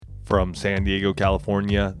From San Diego,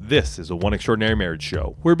 California, this is a One Extraordinary Marriage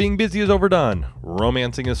show, where being busy is overdone,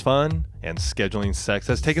 romancing is fun, and scheduling sex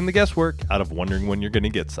has taken the guesswork out of wondering when you're going to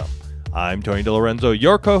get some. I'm Tony DeLorenzo,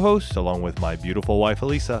 your co-host, along with my beautiful wife,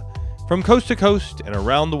 Elisa. From coast to coast and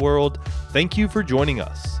around the world, thank you for joining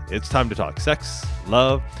us. It's time to talk sex,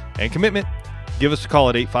 love, and commitment. Give us a call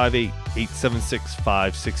at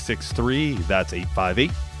 858-876-5663. That's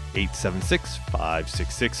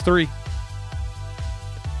 858-876-5663.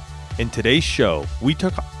 In today's show, we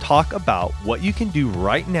talk about what you can do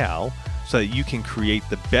right now so that you can create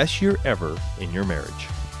the best year ever in your marriage.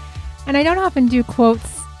 And I don't often do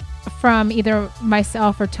quotes from either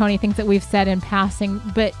myself or Tony, things that we've said in passing,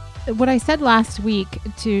 but what I said last week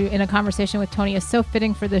in a conversation with Tony is so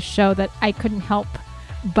fitting for this show that I couldn't help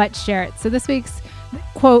but share it. So this week's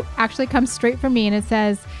quote actually comes straight from me, and it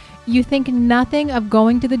says, "You think nothing of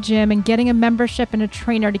going to the gym and getting a membership and a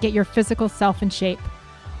trainer to get your physical self in shape.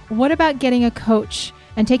 What about getting a coach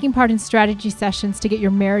and taking part in strategy sessions to get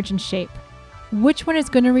your marriage in shape? Which one is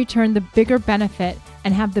going to return the bigger benefit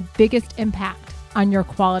and have the biggest impact on your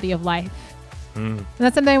quality of life?" And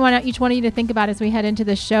that's something I want each one of you to think about as we head into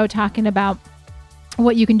this show, talking about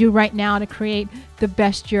what you can do right now to create the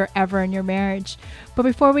best year ever in your marriage. But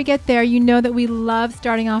before we get there, you know that we love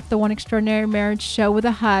starting off the One Extraordinary Marriage show with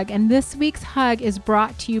a hug. And this week's hug is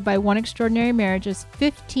brought to you by One Extraordinary Marriage's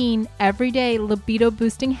 15 everyday libido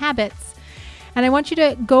boosting habits. And I want you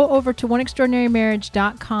to go over to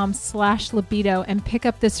oneextraordinarymarriage.com/libido and pick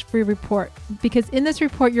up this free report, because in this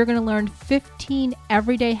report, you're going to learn 15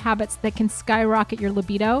 everyday habits that can skyrocket your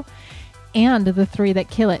libido and the 3 that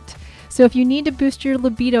kill it. So if you need to boost your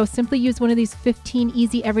libido, simply use one of these 15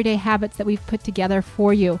 easy everyday habits that we've put together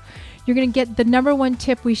for you. You're going to get the number one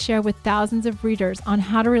tip we share with thousands of readers on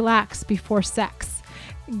how to relax before sex.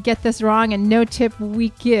 Get this wrong, and no tip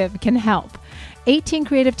we give can help. 18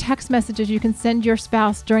 creative text messages you can send your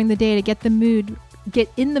spouse during the day to get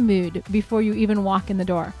in the mood before you even walk in the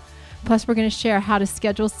door. Plus, we're going to share how to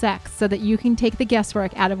schedule sex so that you can take the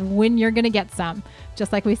guesswork out of when you're going to get some,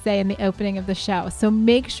 just like we say in the opening of the show. So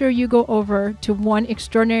make sure you go over to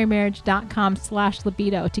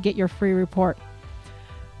oneextraordinarymarriage.com/libido to get your free report.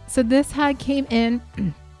 So this hug came in.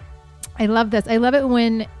 I love this. I love it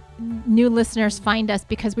when new listeners find us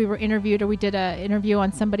because we were interviewed, or we did an interview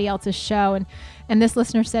on somebody else's show. And this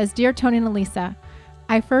listener says, "Dear Tony and Elisa,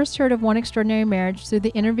 I first heard of One Extraordinary Marriage through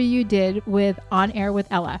the interview you did with On Air with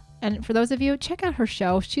Ella. And for those of you, check out her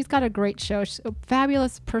show. She's got a great show. She's a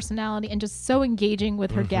fabulous personality and just so engaging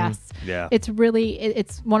with her guests. Yeah. It's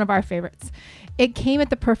one of our favorites. It came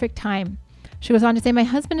at the perfect time." She goes on to say, "My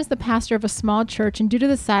husband is the pastor of a small church, and due to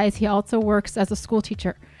the size, he also works as a school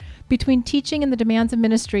teacher. Between teaching and the demands of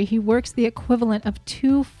ministry, he works the equivalent of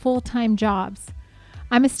 2 full-time jobs.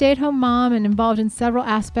 I'm a stay-at-home mom and involved in several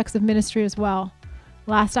aspects of ministry as well.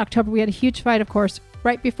 Last October, we had a huge fight, of course,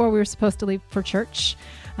 right before we were supposed to leave for church.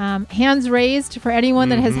 Hands raised for anyone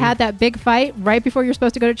that has had that big fight right before you're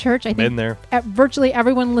supposed to go to church. I think virtually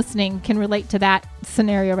everyone listening can relate to that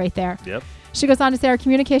scenario right there." Yep. She goes on to say, "Our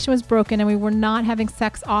communication was broken and we were not having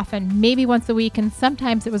sex often, maybe once a week, and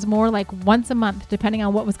sometimes it was more like once a month, depending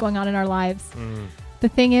on what was going on in our lives. The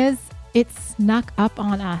thing is, it snuck up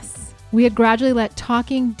on us. We had gradually let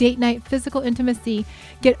talking, date night, physical intimacy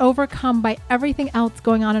get overcome by everything else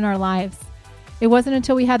going on in our lives. It wasn't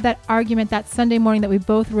until we had that argument that Sunday morning that we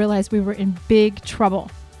both realized we were in big trouble.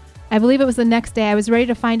 I believe it was the next day. I was ready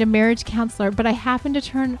to find a marriage counselor, but I happened to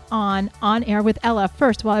turn on Air with Ella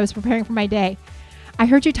first while I was preparing for my day. I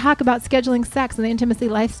heard you talk about scheduling sex and the intimacy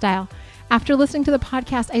lifestyle. After listening to the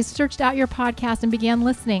podcast, I searched out your podcast and began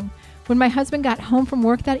listening. When my husband got home from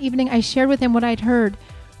work that evening, I shared with him what I'd heard.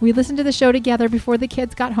 We listened to the show together before the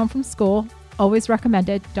kids got home from school. Always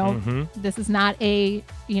recommended. This is not a,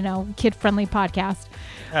 kid-friendly podcast.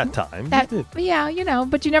 At times.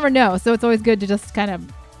 But you never know. So it's always good to just kind of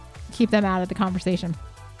keep them out of the conversation.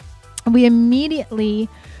 We immediately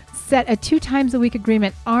set a 2 times a week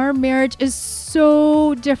agreement. Our marriage is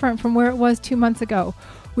so different from where it was 2 months ago.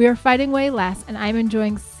 We are fighting way less, and I'm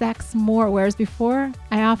enjoying sex more, whereas before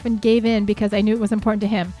I often gave in because I knew it was important to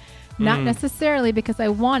him, not necessarily because I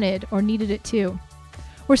wanted or needed it too.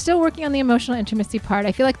 We're still working on the emotional intimacy part.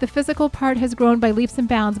 I feel like the physical part has grown by leaps and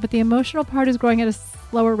bounds, but the emotional part is growing at a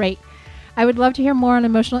slower rate. I would love to hear more on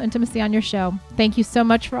emotional intimacy on your show. Thank you so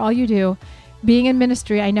much for all you do. Being in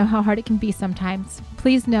ministry, I know how hard it can be sometimes.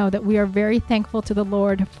 Please know that we are very thankful to the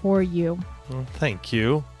Lord for you." Well, thank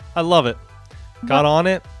you. I love it. Got on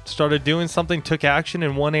it, started doing something, took action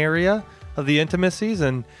in one area of the intimacies,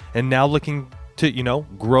 and now looking to,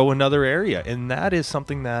 grow another area. And that is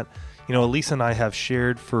something that, Elisa and I have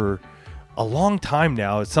shared for a long time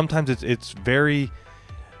now. Sometimes it's very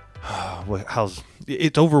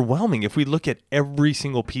it's overwhelming. If we look at every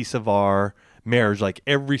single piece of our marriage, like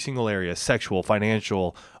every single area, sexual,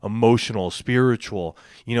 financial, emotional, spiritual,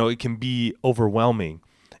 it can be overwhelming.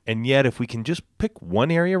 And yet, if we can just pick one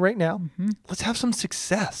area right now, let's have some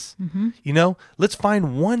success. Let's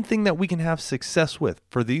find one thing that we can have success with.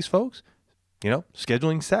 For these folks,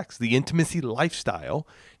 scheduling sex, the intimacy lifestyle.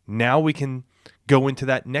 Now we can go into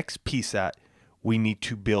that next piece that we need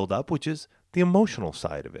to build up, which is the emotional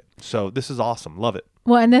side of it. So this is awesome. Love it.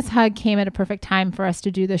 Well, and this hug came at a perfect time for us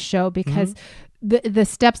to do this show because the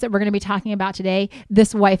steps that we're going to be talking about today,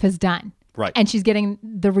 this wife has done. Right. And she's getting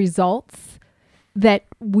the results that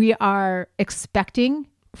we are expecting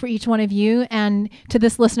for each one of you. And to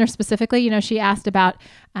this listener specifically, she asked about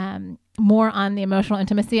more on the emotional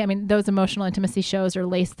intimacy. I mean, those emotional intimacy shows are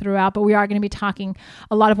laced throughout, but we are going to be talking,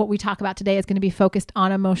 a lot of what we talk about today is going to be focused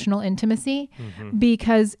on emotional intimacy,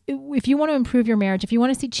 because if you want to improve your marriage, if you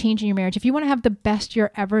want to see change in your marriage, if you want to have the best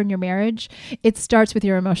year ever in your marriage, it starts with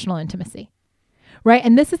your emotional intimacy. Right.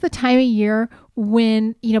 And this is the time of year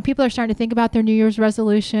when, people are starting to think about their New Year's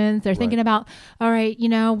resolutions. They're thinking about, all right,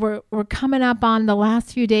 we're coming up on the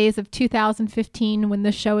last few days of 2015 when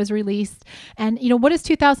this show is released. And, what does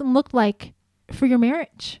 2000 look like for your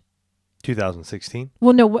marriage? 2016?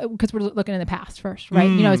 Well, no, because we're looking in the past first, right?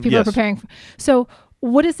 As people are preparing. So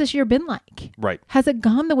what has this year been like? Right. Has it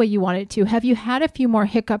gone the way you wanted it to? Have you had a few more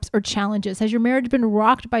hiccups or challenges? Has your marriage been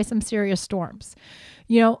rocked by some serious storms?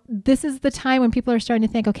 This is the time when people are starting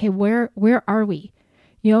to think, okay, where are we?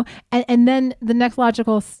 And then the next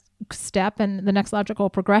logical step and the next logical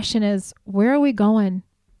progression is, where are we going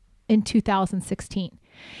in 2016?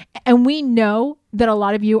 And we know that a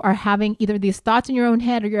lot of you are having either these thoughts in your own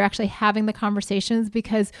head or you're actually having the conversations,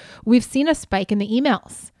 because we've seen a spike in the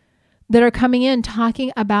emails that are coming in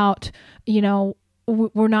talking about,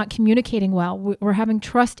 we're not communicating well. We're having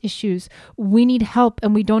trust issues. We need help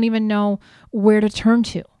and we don't even know where to turn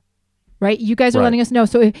to, right? You guys are letting us know.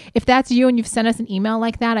 So if that's you and you've sent us an email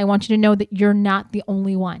like that, I want you to know that you're not the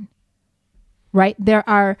only one, right? There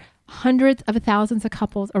are hundreds of thousands of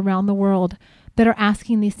couples around the world that are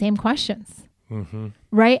asking these same questions,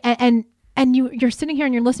 right? And you're sitting here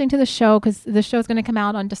and you're listening to the show, because the show is going to come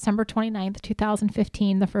out on December 29th,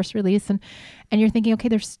 2015, the first release. And you're thinking, okay,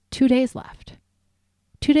 there's 2 days left.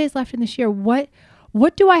 2 days left in this year. What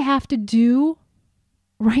do I have to do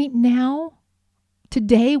right now,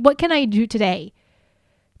 today? What can I do today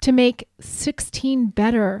to make 16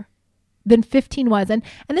 better than 15 was? And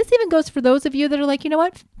this even goes for those of you that are like,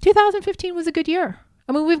 2015 was a good year.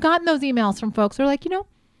 I mean, we've gotten those emails from folks who are like,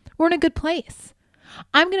 we're in a good place.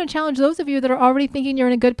 I'm going to challenge those of you that are already thinking you're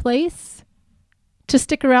in a good place to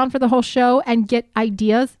stick around for the whole show and get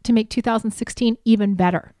ideas to make 2016 even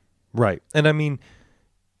better. Right. And I mean,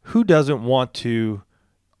 who doesn't want to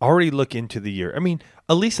already look into the year? I mean,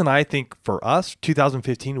 Elise and I think for us,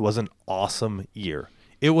 2015 was an awesome year.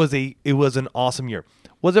 It was an awesome year.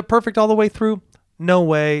 Was it perfect all the way through? No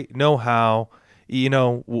way, no how.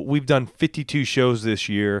 We've done 52 shows this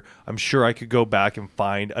year. I'm sure I could go back and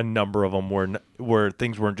find a number of them where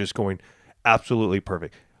things weren't just going absolutely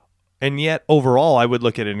perfect. And yet, overall, I would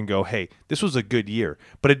look at it and go, hey, this was a good year.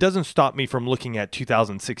 But it doesn't stop me from looking at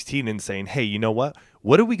 2016 and saying, hey, you know what?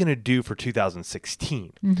 What are we going to do for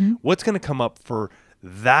 2016? What's going to come up for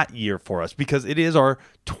that year for us? Because it is our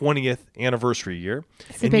 20th anniversary year.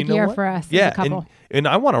 It's a big year for us as a couple. And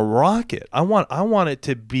I want to rock it. I want it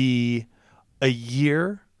to be a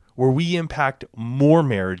year where we impact more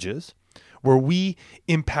marriages, where we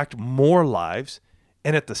impact more lives,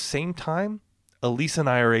 and at the same time, Elise and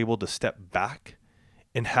I are able to step back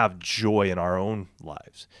and have joy in our own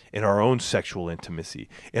lives, in our own sexual intimacy,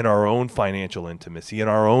 in our own financial intimacy, in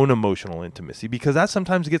our own emotional intimacy, because that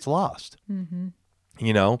sometimes gets lost,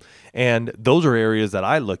 and those are areas that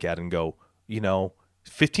I look at and go,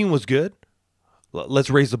 15 was good. Let's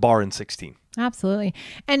raise the bar in 16. Absolutely.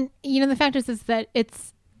 And, the fact is that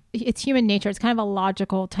it's human nature. It's kind of a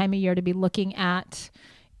logical time of year to be looking at,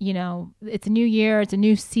 it's a new year, it's a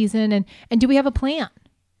new season. And do we have a plan?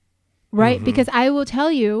 Right? Because I will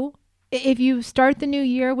tell you, if you start the new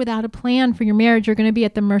year without a plan for your marriage, you're going to be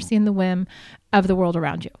at the mercy and the whim of the world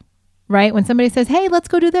around you. Right? When somebody says, hey, let's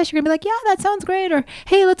go do this, you're going to be like, yeah, that sounds great. Or,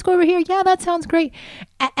 hey, let's go over here. Yeah, that sounds great.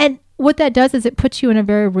 And what that does is it puts you in a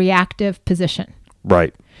very reactive position.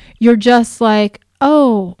 Right. You're just like,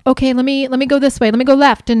 oh, okay, let me go this way. Let me go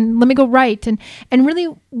left and let me go right. And really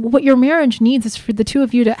what your marriage needs is for the two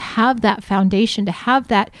of you to have that foundation, to have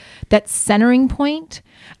that centering point.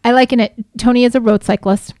 I liken it, Tony is a road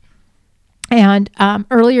cyclist. And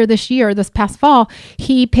earlier this past fall,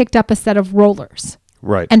 he picked up a set of rollers.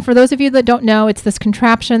 Right. And for those of you that don't know, it's this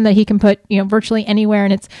contraption that he can put, virtually anywhere.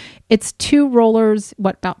 And it's two rollers,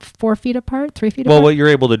 about 4 feet apart, 3 feet apart? Well, what you're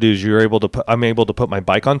able to do is I'm able to put my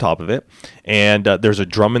bike on top of it. And there's a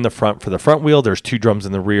drum in the front for the front wheel. There's 2 drums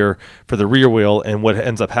in the rear for the rear wheel. And what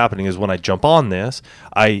ends up happening is when I jump on this,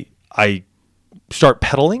 I start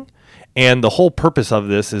pedaling. And the whole purpose of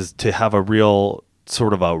this is to have a real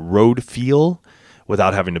sort of a road feel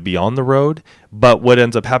without having to be on the road. But what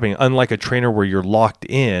ends up happening, unlike a trainer where you're locked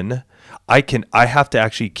in, I have to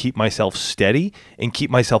actually keep myself steady and keep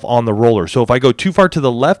myself on the roller. So if I go too far to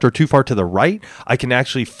the left or too far to the right, I can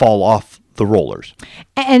actually fall off the rollers.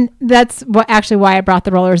 And that's why I brought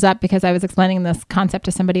the rollers up, because I was explaining this concept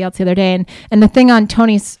to somebody else the other day. And the thing on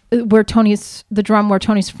the drum where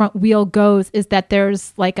Tony's front wheel goes is that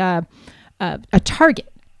there's like a target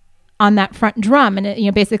on that front drum,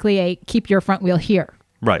 and basically keep your front wheel here.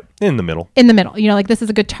 Right. In the middle. This is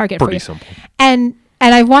a good target for you. Pretty simple. And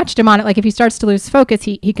I've watched him on it. Like if he starts to lose focus,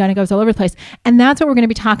 he kind of goes all over the place. And that's what we're going to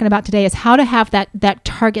be talking about today, is how to have that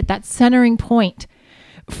target, that centering point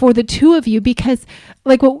for the two of you. Because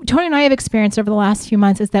like what Tony and I have experienced over the last few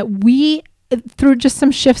months is that we, through just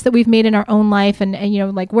some shifts that we've made in our own life and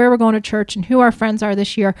like where we're going to church and who our friends are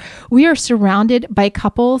this year, we are surrounded by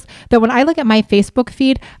couples that when I look at my Facebook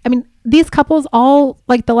feed, these couples all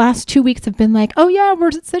like the last 2 weeks have been like, oh yeah, we're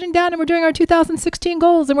sitting down and we're doing our 2016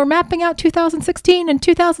 goals and we're mapping out 2016 and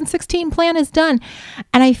 2016 plan is done.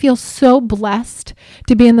 And I feel so blessed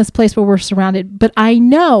to be in this place where we're surrounded. But I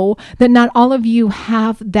know that not all of you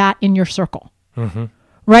have that in your circle. Mm-hmm.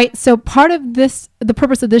 Right. So part of the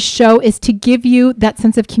purpose of this show is to give you that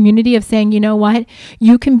sense of community of saying, you know what,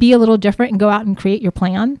 you can be a little different and go out and create your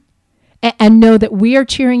plan and know that we are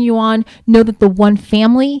cheering you on. Know that the One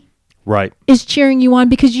Family is cheering you on,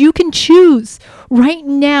 because you can choose right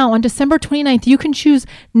now on December 29th, you can choose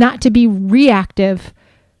not to be reactive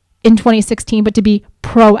in 2016, but to be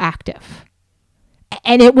proactive.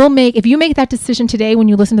 And it will if you make that decision today, when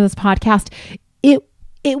you listen to this podcast, it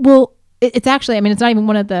will. It's actually, it's not even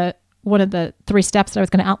one of the 3 steps that I was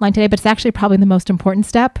going to outline today, but it's actually probably the most important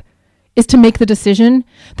step, is to make the decision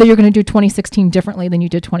that you're going to do 2016 differently than you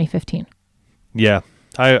did 2015. Yeah,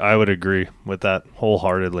 I would agree with that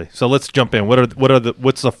wholeheartedly. So let's jump in.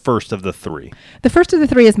 What's the first of the 3? The first of the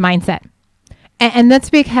 3 is mindset. And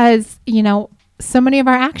that's because, so many of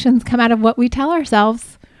our actions come out of what we tell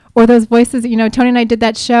ourselves, or those voices. Tony and I did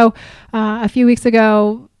that show a few weeks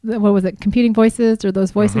ago. What was it? Competing voices, or those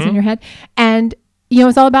voices in your head. And,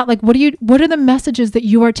 it's all about like, what are the messages that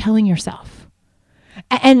you are telling yourself?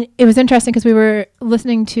 And it was interesting because we were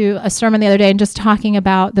listening to a sermon the other day and just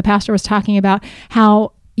the pastor was talking about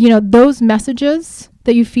how, those messages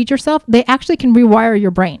that you feed yourself, they actually can rewire your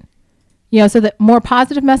brain. So that more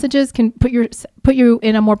positive messages can put you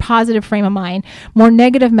in a more positive frame of mind. More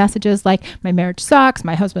negative messages like, my marriage sucks,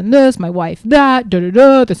 my husband this, my wife that,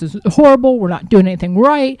 this is horrible, we're not doing anything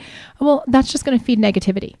right. Well, that's just going to feed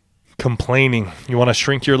negativity. Complaining. You want to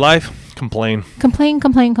shrink your life? Complain.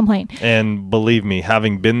 Complain. And believe me,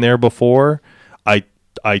 having been there before,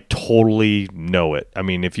 I totally know it.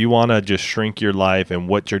 If you want to just shrink your life and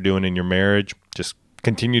what you're doing in your marriage, just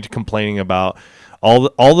continue to complaining about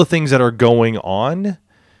all the things that are going on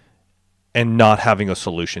and not having a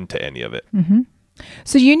solution to any of it. Mm-hmm.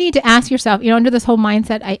 So you need to ask yourself, under this whole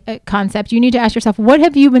mindset concept, you need to ask yourself, what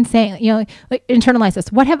have you been saying? Like internalize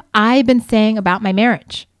this. What have I been saying about my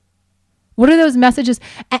marriage? What are those messages?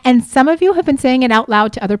 And some of you have been saying it out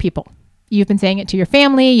loud to other people. You've been saying it to your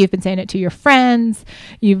family. You've been saying it to your friends.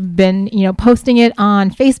 You've been, posting it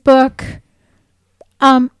on Facebook.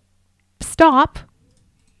 Stop.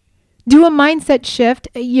 Do a mindset shift.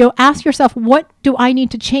 Ask yourself, what do I need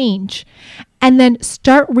to change? And then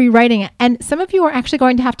start rewriting it. And some of you are actually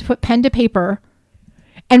going to have to put pen to paper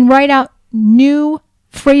and write out new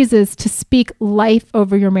phrases to speak life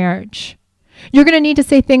over your marriage. You're going to need to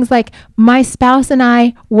say things like, my spouse and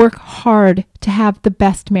I work hard to have the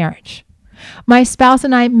best marriage. My spouse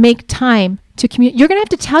and I make time to communicate. You're going to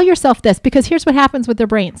have to tell yourself this, because here's what happens with their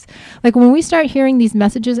brains. Like when we start hearing these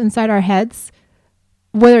messages inside our heads,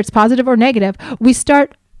 whether it's positive or negative, we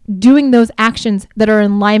start doing those actions that are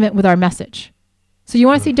in alignment with our message. So you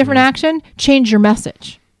want to see different action? Change your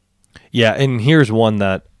message. Yeah, and here's one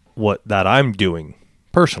that I'm doing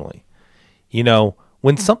personally.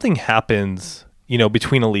 When something happens,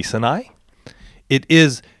 between Elise and I, it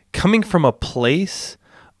is coming from a place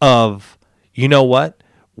of, what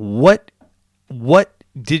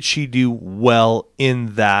did she do well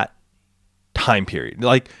in that time period?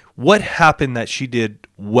 Like, what happened that she did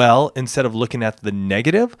well instead of looking at the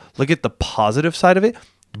negative? Look at the positive side of it.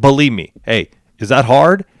 Believe me, hey, is that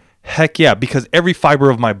hard? Heck yeah, because every fiber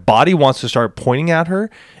of my body wants to start pointing at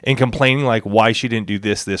her and complaining like why she didn't do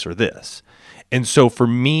this, this, or this. And so for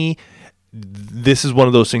me, this is one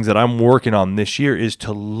of those things that I'm working on this year is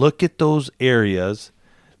to look at those areas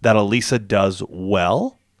that Elisa does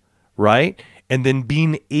well, right? And then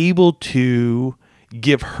being able to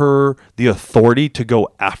give her the authority to go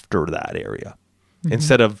after that area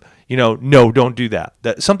instead of, no, don't do that.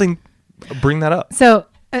 Bring that up. So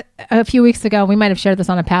a few weeks ago, we might have shared this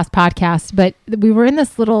on a past podcast, but we were in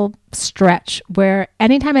this little stretch where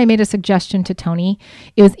anytime I made a suggestion to Tony,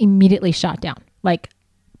 it was immediately shot down, like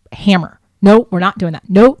hammer. No, we're not doing that.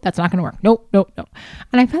 No, that's not going to work. No.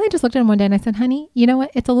 And I finally just looked at him one day and I said, honey, you know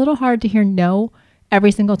what? It's a little hard to hear no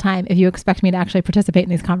every single time if you expect me to actually participate in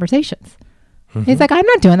these conversations. He's like, I'm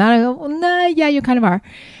not doing that. I go, well, nah, yeah, you kind of are.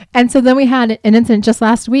 And so then we had an incident just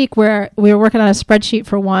last week where we were working on a spreadsheet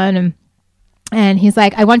for one, and he's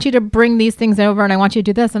like, I want you to bring these things over and I want you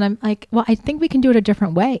to do this. And I'm like, well, I think we can do it a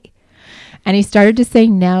different way. And he started to say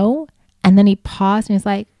no. And then he paused and he's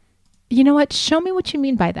like, you know what? Show me what you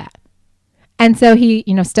mean by that. And so he,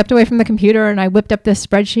 stepped away from the computer and I whipped up this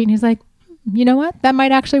spreadsheet and he's like, you know what? That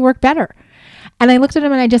might actually work better. And I looked at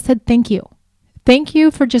him and I just said, thank you. Thank you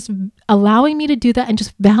for just allowing me to do that and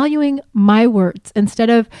just valuing my words instead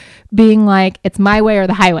of being like, it's my way or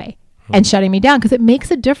the highway and shutting me down, because it makes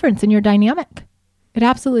a difference in your dynamic. It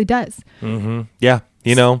absolutely does. Mm-hmm. Yeah.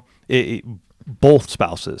 Both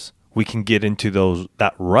spouses, we can get into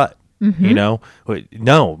that rut. Mm-hmm.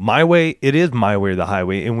 No, my way, it is my way or the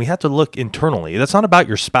highway. And we have to look internally. That's not about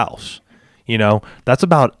your spouse. That's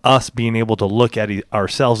about us being able to look at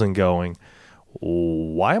ourselves and going,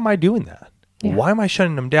 why am I doing that? Yeah. Why am I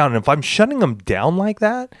shutting them down? And if I'm shutting them down like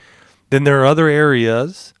that, then there are other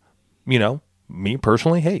areas, me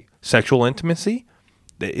personally, hey, sexual intimacy.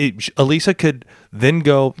 Elisa could then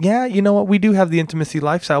go, yeah, you know what? We do have the intimacy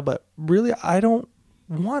lifestyle, but really, I don't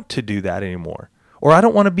want to do that anymore. Or I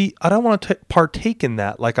don't want to partake in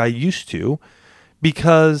that like I used to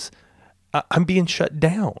because I'm being shut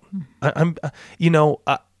down. I'm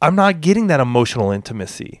not getting that emotional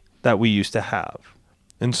intimacy that we used to have.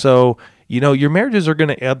 And so, your marriages are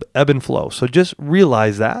going to ebb and flow. So just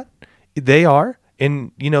realize that they are.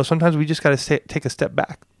 And, sometimes we just got to take a step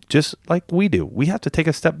back, just like we do. We have to take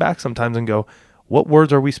a step back sometimes and go, what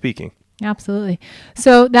words are we speaking? Absolutely.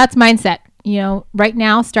 So that's mindset. Right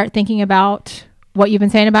now, start thinking about what you've been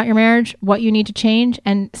saying about your marriage, what you need to change,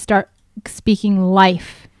 and start speaking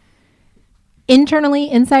life internally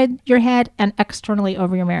inside your head and externally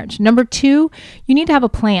over your marriage. Number 2, you need to have a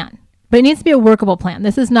plan. But it needs to be a workable plan.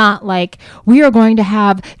 This is not like, we are going to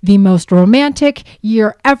have the most romantic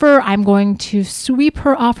year ever. I'm going to sweep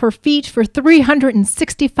her off her feet for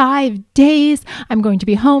 365 days. I'm going to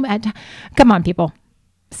be home Come on, people.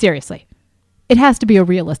 Seriously. It has to be a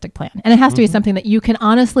realistic plan. And it has to be something that you can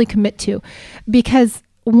honestly commit to. Because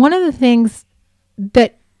one of the things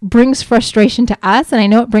that brings frustration to us, and I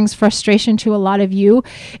know it brings frustration to a lot of you,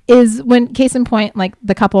 is when, case in point, like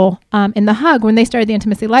the couple in the hug, when they started the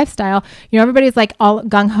intimacy lifestyle, everybody's like all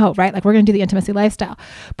gung-ho, right? Like, we're going to do the intimacy lifestyle.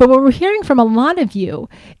 But what we're hearing from a lot of you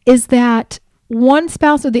is that one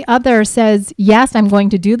spouse or the other says, yes, I'm going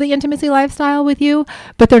to do the intimacy lifestyle with you,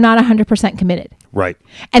 but they're not 100% committed. Right.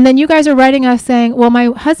 And then you guys are writing us saying, well, my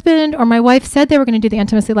husband or my wife said they were going to do the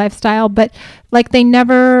intimacy lifestyle, but like they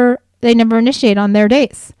never initiate on their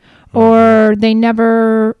days, or they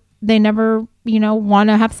never, want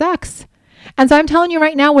to have sex. And so I'm telling you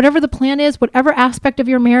right now, whatever the plan is, whatever aspect of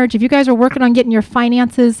your marriage, if you guys are working on getting your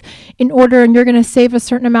finances in order and you're going to save a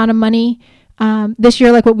certain amount of money this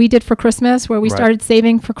year, like what we did for Christmas, where we started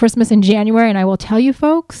saving for Christmas in January. And I will tell you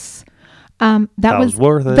folks, that was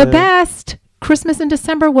worth the best. Christmas in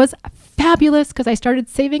December was fabulous because I started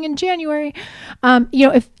saving in January.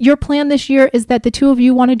 If your plan this year is that the two of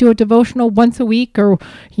you want to do a devotional once a week or,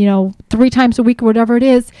 3 times a week or whatever it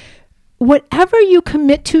is, whatever you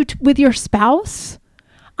commit to with your spouse,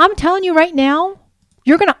 I'm telling you right now,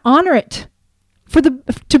 you're going to honor it.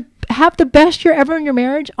 To have the best year ever in your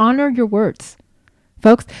marriage, honor your words,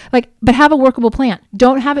 folks. But have a workable plan.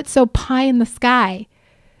 Don't have it so pie in the sky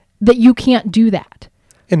that you can't do that.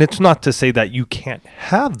 And it's not to say that you can't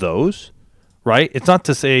have those, right? It's not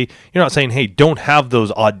to say, you're not saying, hey, don't have those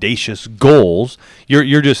audacious goals.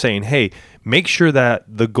 You're just saying, hey, make sure that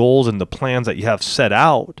the goals and the plans that you have set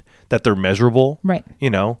out, that they're measurable. Right.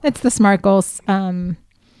 It's the SMART goals.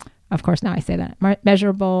 Of course, now I say that.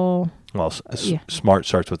 Measurable. Well, SMART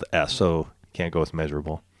starts with S, so you can't go with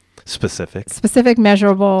measurable. Specific,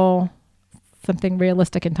 measurable, something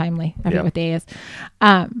realistic and timely. I forget what day is.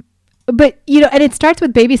 But, and it starts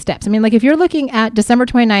with baby steps. I mean, like if you're looking at December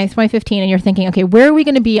 29th, 2015, and you're thinking, okay, where are we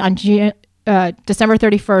going to be on December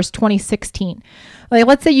 31st, 2016? Like,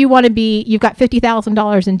 let's say you've got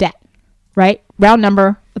 $50,000 in debt, right? Round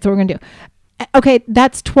number. That's what we're going to do. Okay,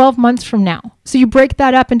 that's 12 months from now. So you break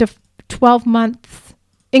that up into 12 months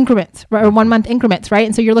increments, right? Or 1 month increments, right?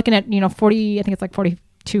 And so you're looking at, 40, I think it's like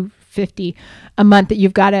 $42.50 a month that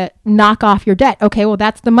you've got to knock off your debt. Okay, well,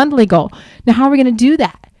 that's the monthly goal. Now, how are we going to do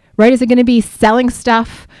that, right? Is it going to be selling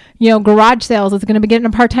stuff, garage sales? Is it going to be getting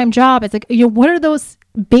a part-time job? It's like, what are those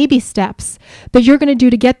baby steps that you're going to do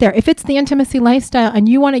to get there? If it's the intimacy lifestyle and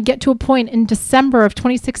you want to get to a point in December of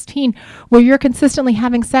 2016 where you're consistently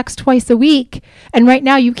having sex twice a week, and right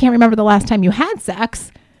now you can't remember the last time you had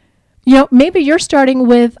sex, maybe you're starting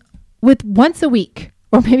with once a week,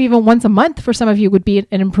 or maybe even once a month for some of you would be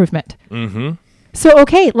an improvement. Mm-hmm. So,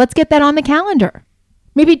 okay, let's get that on the calendar.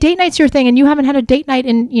 Maybe date night's your thing and you haven't had a date night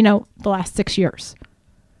in, the last 6 years.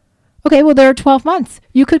 Okay, well, there are 12 months.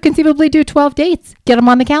 You could conceivably do 12 dates. Get them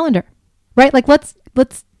on the calendar, right? Like, let's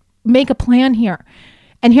make a plan here.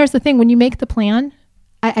 And here's the thing. When you make the plan,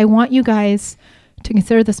 I want you guys to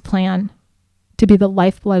consider this plan to be the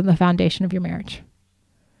lifeblood and the foundation of your marriage,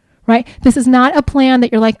 right? This is not a plan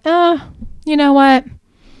that you're like, you know what?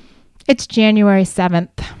 It's January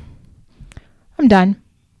 7th. I'm done.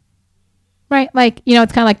 Right? Like,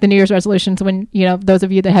 it's kind of like the New Year's resolutions when, those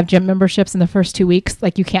of you that have gym memberships in the first 2 weeks,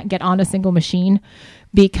 like you can't get on a single machine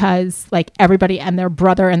because like everybody and their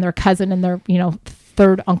brother and their cousin and their,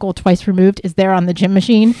 third uncle twice removed is there on the gym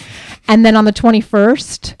machine. And then on the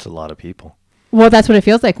 21st. It's a lot of people. Well, that's what it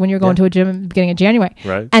feels like when you're going to a gym at the beginning of January.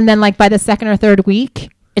 Right. And then like by the second or third week,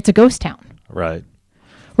 it's a ghost town. Right.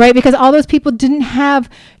 Right? Because all those people didn't have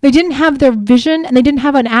their vision and they didn't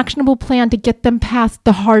have an actionable plan to get them past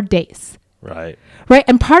the hard days. Right. Right.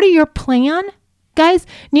 And part of your plan, guys,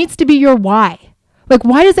 needs to be your why. Like,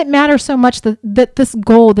 why does it matter so much that this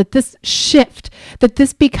goal, that this shift, that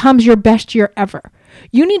this becomes your best year ever?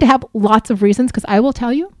 You need to have lots of reasons, because I will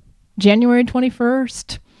tell you, January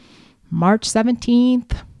 21st, March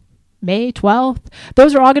 17th, May 12th,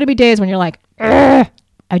 those are all going to be days when you're like, I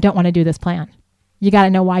don't want to do this plan. You got to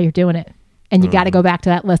know why you're doing it. And you got to go back to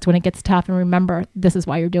that list when it gets tough and remember, this is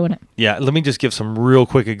why you're doing it. Yeah, let me just give some real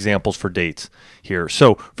quick examples for dates here.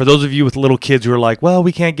 So for those of you with little kids who are like, well,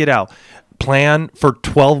 we can't get out, plan for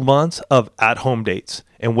 12 months of at-home dates.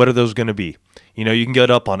 And what are those going to be? You can get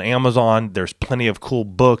up on Amazon. There's plenty of cool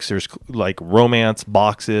books. There's like romance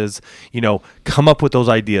boxes. Come up with those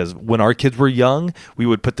ideas. When our kids were young, we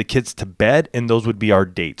would put the kids to bed and those would be our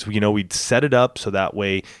dates. We'd set it up so that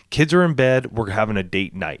way kids are in bed, we're having a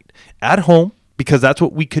date night at home because that's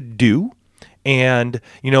what we could do. And,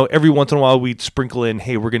 every once in a while we'd sprinkle in,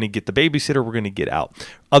 hey, we're going to get the babysitter, we're going to get out.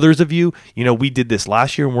 Others of you, we did this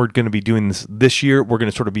last year and we're going to be doing this year. We're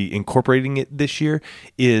going to sort of be incorporating it this year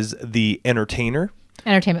is the entertainment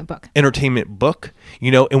book,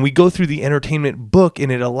 and we go through the entertainment book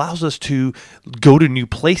and it allows us to go to new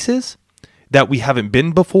places that we haven't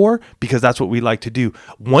been before because that's what we like to do.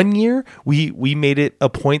 One year, we made it a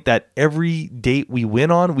point that every date we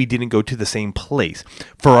went on, we didn't go to the same place.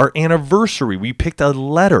 For our anniversary, we picked a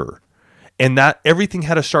letter and that everything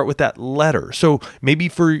had to start with that letter. So maybe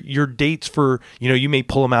for your dates you may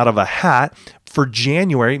pull them out of a hat. For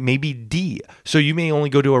January, maybe D. So you may only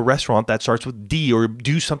go to a restaurant that starts with D or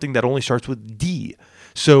do something that only starts with D.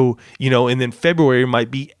 So, and then February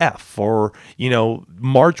might be F or,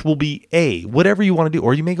 March will be A, whatever you want to do.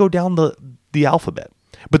 Or you may go down the alphabet.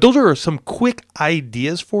 But those are some quick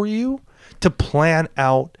ideas for you to plan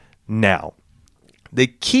out now. The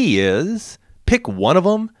key is pick one of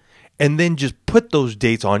them and then just put those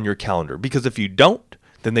dates on your calendar. Because if you don't,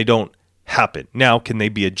 then they don't happen. Now, can they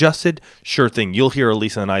be adjusted? Sure thing. You'll hear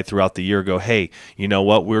Elisa and I throughout the year go, hey, you know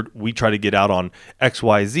what? We try to get out on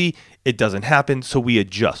XYZ. It doesn't happen. So we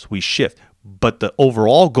adjust, we shift. But the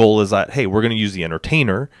overall goal is that, hey, we're going to use the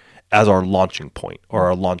entertainer as our launching point or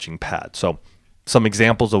our launching pad. So some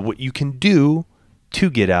examples of what you can do to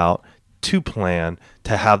get out, to plan,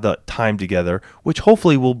 to have the time together, which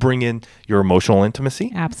hopefully will bring in your emotional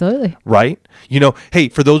intimacy. Absolutely. Right? Hey,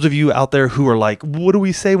 for those of you out there who are like, what do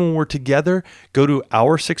we say when we're together? Go to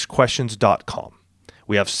our6questions.com.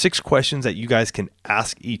 We have 6 questions that you guys can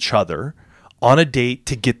ask each other on a date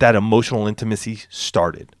to get that emotional intimacy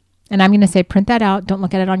started. And I'm going to say, print that out. Don't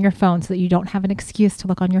look at it on your phone so that you don't have an excuse to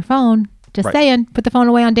look on your phone. Just saying, put the phone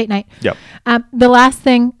away on date night. Yep. The last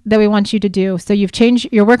thing that we want you to do, so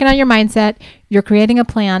you're working on your mindset, you're creating a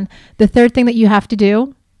plan. The third thing that you have to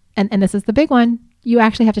do, and this is the big one, you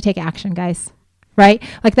actually have to take action, guys. right?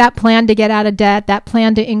 Like that plan to get out of debt, that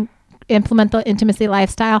plan to implement the intimacy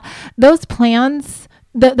lifestyle, those plans,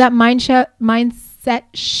 that mindset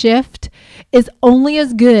shift is only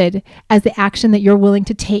as good as the action that you're willing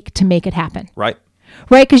to take to make it happen. Right.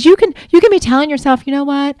 Right? Because you can be telling yourself, you know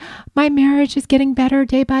what, my marriage is getting better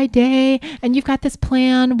day by day. And you've got this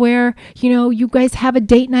plan where, you guys have a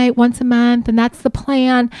date night once a month and that's the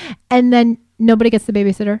plan. And then nobody gets the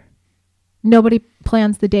babysitter. Nobody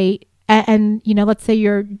plans the date. And let's say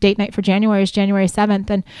your date night for January is January 7th,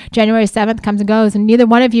 and January 7th comes and goes, and neither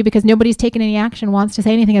one of you, because nobody's taken any action, wants to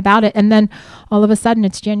say anything about it. And then all of a sudden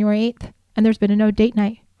it's January 8th and there's been no date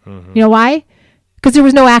night. Mm-hmm. You know why? Because there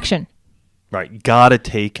was no action. Right. Gotta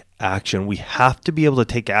take action. We have to be able to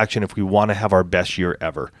take action if we want to have our best year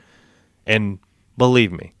ever. And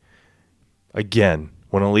believe me, again,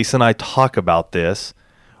 when Elise and I talk about this,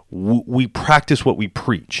 we practice what we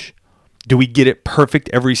preach. Do we get it perfect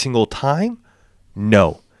every single time?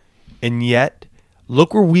 No. And yet,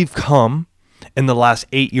 look where we've come in the last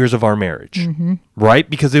 8 years of our marriage, mm-hmm. right?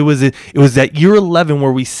 Because it was that year 11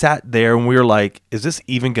 where we sat there and we were like, is this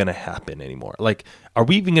even going to happen anymore? Like, are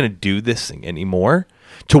we even going to do this thing anymore?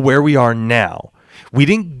 To where we are now. We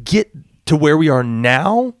didn't get to where we are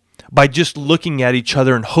now by just looking at each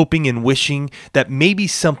other and hoping and wishing that maybe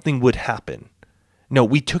something would happen. No,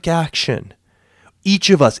 we took action.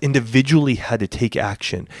 Each of us individually had to take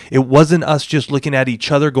action. It wasn't us just looking at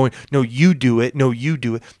each other going, no, you do it. No, you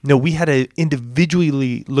do it. No, we had to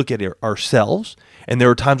individually look at ourselves. And there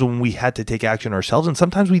were times when we had to take action ourselves, and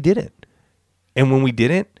sometimes we didn't. And when we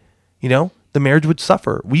didn't, the marriage would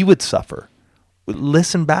suffer. We would suffer.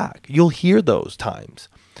 Listen back. You'll hear those times.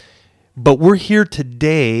 But we're here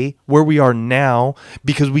today where we are now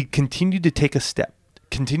because we continue to take a step,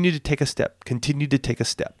 continue to take a step, continue to take a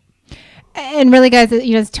step. And really, guys,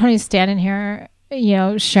 as Tony's standing here,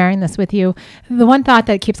 sharing this with you, the one thought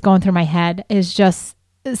that keeps going through my head is just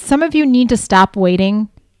some of you need to stop waiting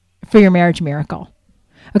for your marriage miracle.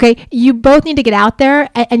 Okay. You both need to get out there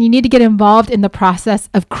and you need to get involved in the process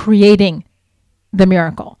of creating the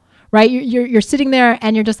miracle, right? You're sitting there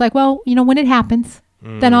and you're just like, well, when it happens,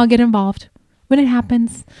 then I'll get involved. When it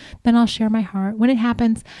happens, then I'll share my heart. When it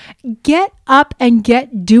happens, get up and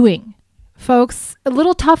get doing. Folks, a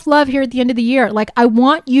little tough love here at the end of the year. I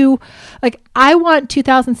want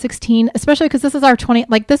 2016, especially because this is our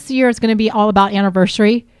this year is going to be all about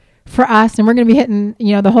anniversary for us. And we're going to be hitting,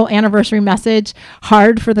 the whole anniversary message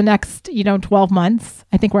hard for the next, 12 months.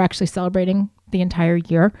 I think we're actually celebrating the entire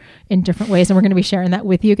year in different ways. And we're going to be sharing that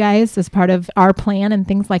with you guys as part of our plan and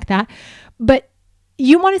things like that. But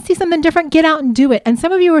you want to see something different, get out and do it. And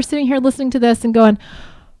some of you are sitting here listening to this and going,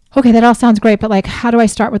 okay, that all sounds great, but how do I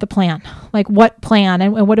start with a plan? What plan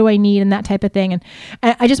and what do I need and that type of thing? And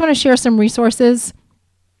I just want to share some resources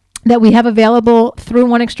that we have available through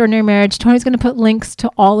One Extraordinary Marriage. Tony's going to put links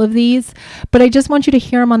to all of these, but I just want you to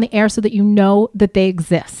hear them on the air so that you know that they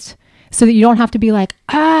exist, so that you don't have to be like,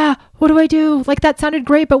 what do I do? That sounded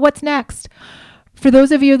great, but what's next? For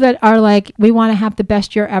those of you that are we want to have the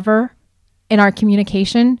best year ever in our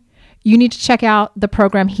communication, you need to check out the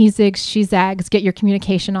program He Zigs, She Zags, get your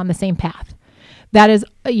communication on the same path. That is,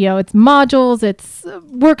 it's modules, it's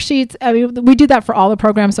worksheets. I mean, we do that for all the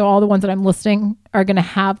programs. So all the ones that I'm listing are going to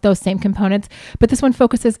have those same components. But this one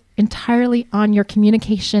focuses entirely on your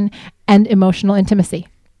communication and emotional intimacy.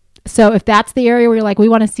 So if that's the area where you're we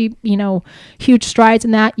want to see, huge strides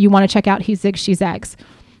in that, you want to check out He Zigs, She Zags.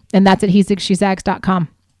 And that's at hezigshezags.com.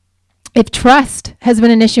 If trust has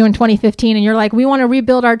been an issue in 2015 and you're we want to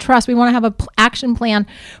rebuild our trust, we want to have an action plan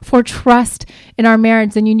for trust in our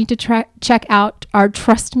marriage, then you need to check out our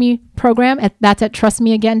Trust Me program. That's at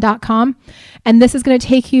trustmeagain.com. And this is going to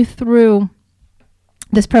take you through,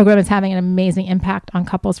 this program is having an amazing impact on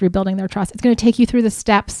couples rebuilding their trust. It's going to take you through the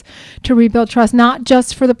steps to rebuild trust, not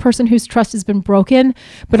just for the person whose trust has been broken,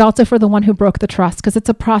 but also for the one who broke the trust, because it's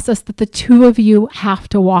a process that the two of you have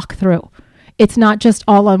to walk through. It's not just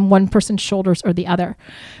all on one person's shoulders or the other.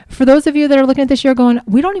 For those of you that are looking at this year going,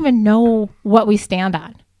 we don't even know what we stand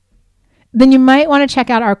on, then you might want to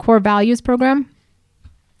check out our Core Values program.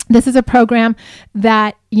 This is a program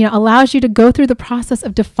that allows you to go through the process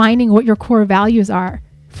of defining what your core values are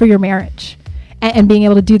for your marriage and being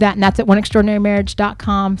able to do that. And that's at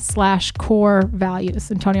oneextraordinarymarriage.com/core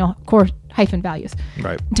values, Antonio, core-values.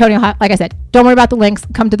 Right. Antonio, like I said, don't worry about the links,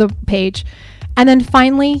 come to the page. And then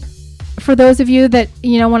finally, for those of you that,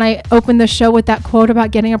 when I opened the show with that quote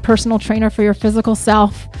about getting a personal trainer for your physical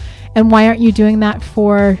self, and why aren't you doing that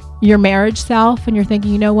for your marriage self? And you're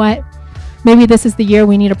thinking, you know what? Maybe this is the year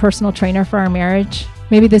we need a personal trainer for our marriage.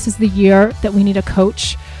 Maybe this is the year that we need a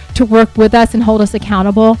coach to work with us and hold us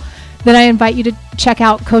accountable. then I invite you to check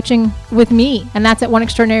out coaching with me. And that's at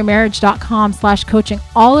oneextraordinarymarriage.com/coaching.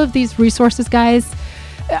 All of these resources, guys,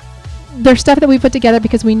 they're stuff that we put together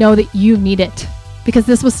because we know that you need it. Because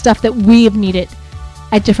this was stuff that we have needed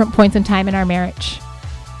at different points in time in our marriage.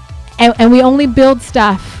 And we only build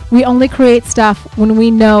stuff, we only create stuff when we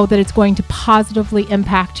know that it's going to positively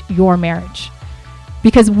impact your marriage.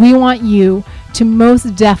 Because we want you to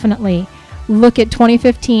most definitely look at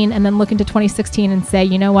 2015 and then look into 2016 and say,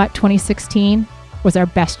 you know what, 2016 was our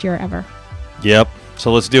best year ever. Yep.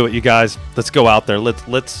 So let's do it, you guys. Let's go out there.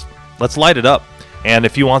 Let's light it up. And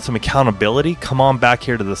if you want some accountability, come on back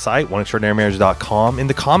here to the site, oneextraordinarymarriage.com, in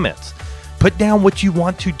the comments. Put down what you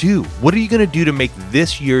want to do. What are you going to do to make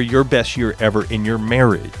this year your best year ever in your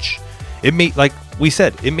marriage? It may, like we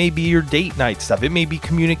said, it may be your date night stuff. It may be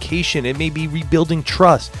communication. It may be rebuilding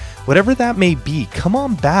trust. Whatever that may be, come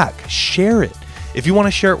on back. Share it. If you want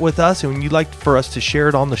to share it with us and you'd like for us to share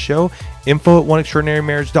it on the show,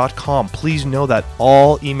 info@oneextraordinarymarriage.com. Please know that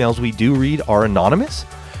all emails we do read are anonymous.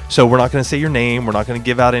 So we're not going to say your name. We're not going to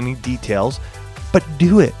give out any details. But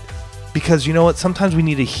do it. Because you know what? Sometimes we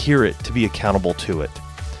need to hear it to be accountable to it.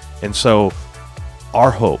 And so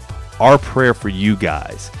our hope, our prayer for you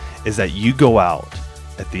guys is that you go out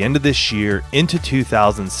at the end of this year into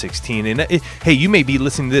 2016. And hey, you may be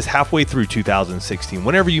listening to this halfway through 2016.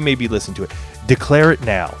 Whenever you may be listening to it, declare it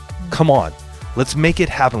now. Come on. Let's make it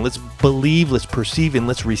happen. Let's believe, let's perceive, and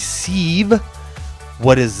let's receive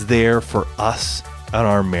what is there for us and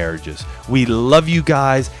our marriages. We love you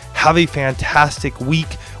guys. Have a fantastic week.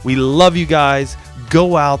 We love you guys.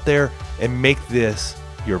 Go out there and make this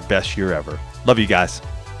your best year ever. Love you guys.